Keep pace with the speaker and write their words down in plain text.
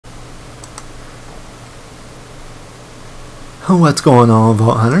What's going on,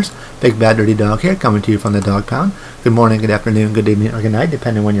 Vault Hunters? Big Bad Dirty Dog here, coming to you from the Dog Pound. Good morning, good afternoon, good evening, or good night,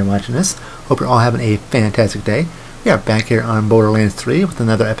 depending on when you're watching this. Hope you're all having a fantastic day. We are back here on Borderlands 3 with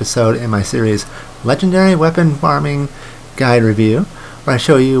another episode in my series Legendary Weapon Farming Guide Review, where I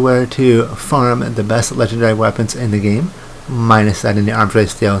show you where to farm the best legendary weapons in the game, minus that in the arms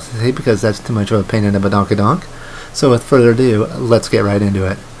race DLC, because that's too much of a pain in the badonkadonk. So with further ado, let's get right into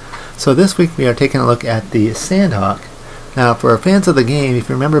it. So this week we are taking a look at the Sandhawk. Now, for fans of the game, if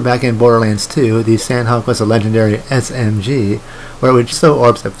you remember back in Borderlands 2, the Sandhawk was a legendary SMG, where it would stow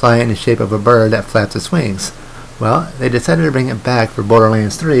orbs that fly in the shape of a bird that flaps its wings. Well, they decided to bring it back for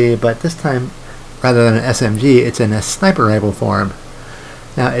Borderlands 3, but this time, rather than an SMG, it's in a sniper rifle form.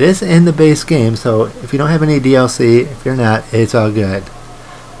 Now, it is in the base game, so if you don't have any DLC, if you're not, it's all good.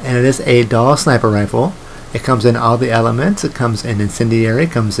 And it is a Dahl sniper rifle. It comes in all the elements. It comes in incendiary,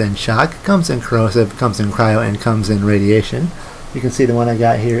 comes in shock, comes in corrosive, comes in cryo, and comes in radiation. You can see the one I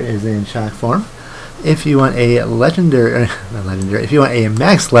got here is in shock form. If you want a if you want a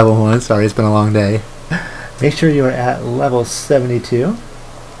max level one, sorry, it's been a long day, make sure you are at level 72.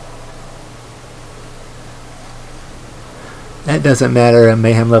 That doesn't matter,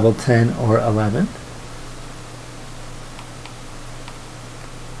 Mayhem level 10 or 11.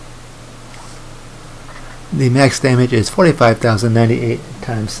 The max damage is 45,098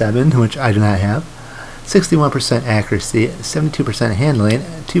 times 7, which I do not have. 61% accuracy, 72% handling,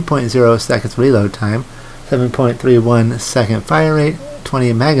 2.0 seconds reload time, 7.31 second fire rate,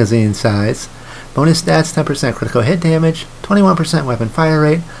 20 magazine size. Bonus stats, 10% critical hit damage, 21% weapon fire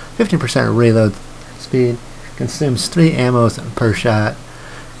rate, 15% reload speed, consumes 3 ammos per shot.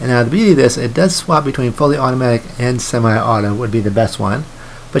 And now the beauty of this, it does swap between fully automatic and semi-auto would be the best one.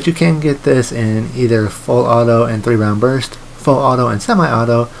 But you can get this in either full auto and 3-round burst, full auto and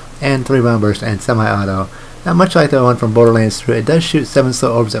semi-auto, and 3-round burst and semi-auto. Now, much like the one from Borderlands 3, it does shoot 7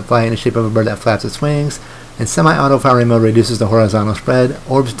 slow orbs that fly in the shape of a bird that flaps its wings, and semi-auto firing mode reduces the horizontal spread.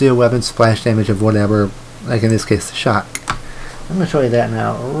 Orbs deal weapon splash damage of whatever, like in this case, the shock. I'm going to show you that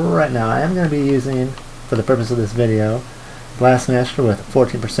now. Right now, I am going to be using, for the purpose of this video, Blastmaster with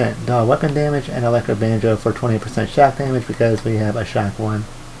 14% Dahl weapon damage and Electro Banjo for 20% shock damage because we have a shock one.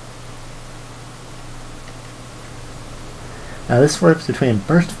 Now this works between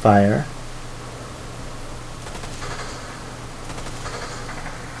burst fire,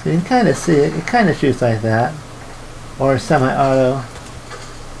 so you can kind of see it kind of shoots like that, or semi-auto.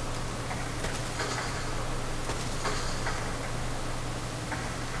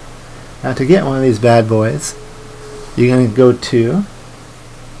 Now to get one of these bad boys, you're going to go to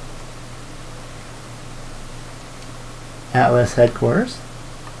Atlas headquarters.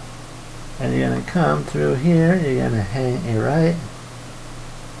 And you're going to come through here, you're going to hang a right,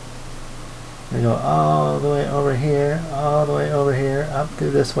 and go all the way over here, all the way over here, up through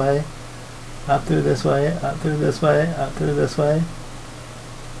this way, up through this way, up through this way, up through this way.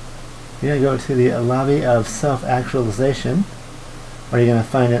 You're going to go to the lobby of self-actualization, where you're going to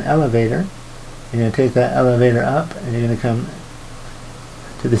find an elevator. You're going to take that elevator up, and you're going to come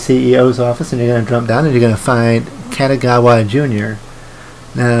to the CEO's office, and you're going to jump down, and you're going to find Katagawa Jr.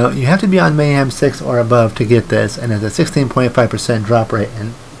 Now, you have to be on Mayhem 6 or above to get this, and it's a 16.5% drop rate,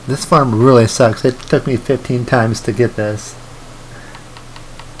 and this farm really sucks. It took me 15 times to get this.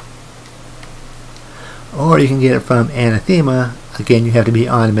 Or you can get it from Anathema. Again, you have to be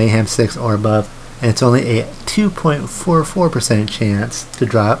on Mayhem 6 or above, and it's only a 2.44% chance to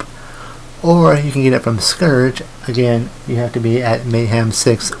drop. Or you can get it from Scourge. Again, you have to be at Mayhem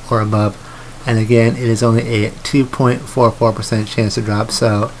 6 or above. And again, it is only a 2.44% chance to drop,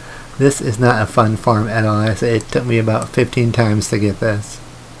 so this is not a fun farm at all. I say it took me about 15 times to get this.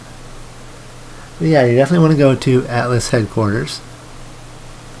 But yeah, you definitely want to go to Atlas headquarters.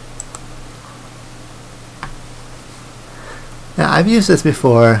 Now, I've used this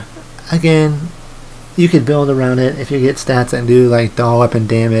before. Again, you could build around it if you get stats that do like Dahl weapon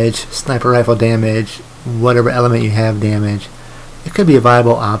damage, sniper rifle damage, whatever element you have damage. It could be a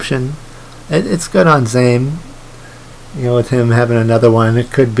viable option. It's good on Zame, you know, with him having another one.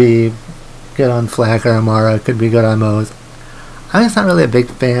 It could be good on Flak or Amara. It could be good on Moze. I'm just not really a big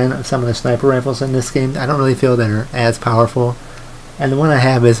fan of some of the sniper rifles in this game. I don't really feel they're as powerful. And the one I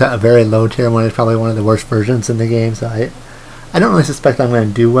have is a very low tier one. It's probably one of the worst versions in the game. So I don't really suspect I'm going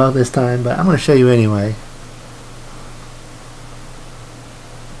to do well this time, but I'm going to show you anyway.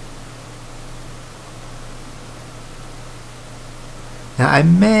 Now, I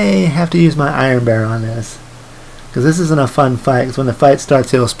may have to use my Iron Bear on this, because this isn't a fun fight, because when the fight starts,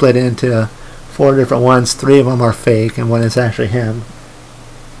 he'll split into 4 different ones. 3 of them are fake, and 1 is actually him.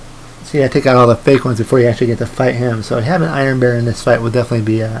 So you gotta take out all the fake ones before you actually get to fight him. So having Iron Bear in this fight would definitely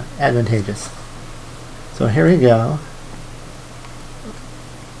be advantageous. So here we go.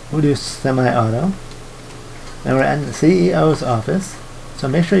 We'll do semi-auto. And we're at the CEO's office. So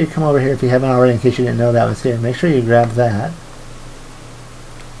make sure you come over here if you haven't already, in case you didn't know that was here. Make sure you grab that.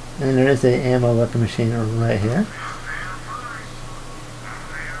 And there is a ammo weapon machine right here.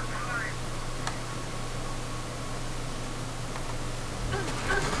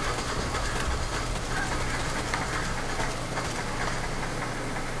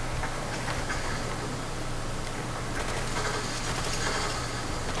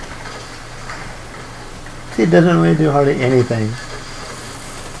 See, it doesn't really do hardly anything.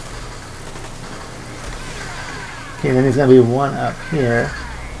 Okay, then there's going to be one up here.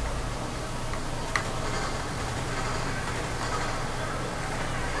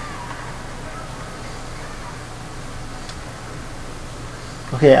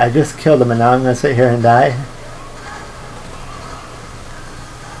 Okay, I just killed him and now I'm going to sit here and die.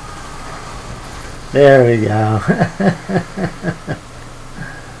 There we go.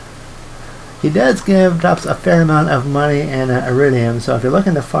 He does drops a fair amount of money and iridium, so if you're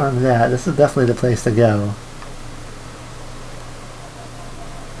looking to farm that, this is definitely the place to go.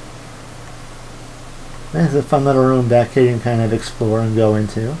 This is a fun little room back here you can kind of explore and go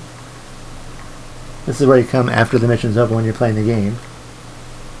into. This is where you come after the mission's over when you're playing the game.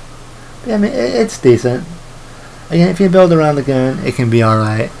 But yeah, I mean, it's decent. Again, if you build around the gun, it can be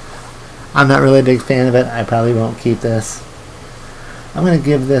alright. I'm not really a big fan of it. I probably won't keep this. I'm going to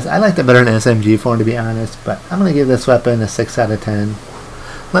give this, I liked it better than SMG form to be honest, but I'm going to give this weapon a 6 out of 10.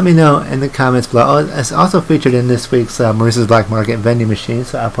 Let me know in the comments below. Oh, it's also featured in this week's Maurice's Black Market vending machine,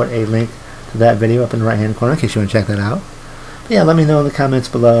 so I'll put a link to that video up in the right hand corner in case you want to check that out. But yeah, let me know in the comments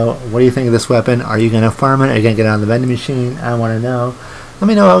below, what do you think of this weapon? Are you going to farm it? Are you going to get it on the vending machine? I want to know. Let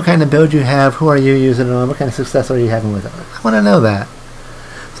me know what kind of build you have, who are you using it on, what kind of success are you having with it? I want to know that.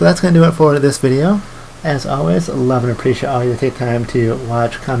 So that's going to do it for this video. As always, love and appreciate all you take time to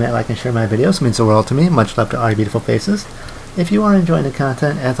watch, comment, like, and share my videos. It means the world to me. Much love to all your beautiful faces. If you are enjoying the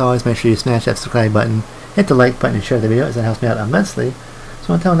content, as always, make sure you smash that subscribe button, hit the like button, and share the video, as it helps me out immensely.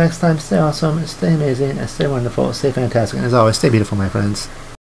 So until next time, stay awesome, stay amazing, and stay wonderful, stay fantastic, and as always, stay beautiful, my friends.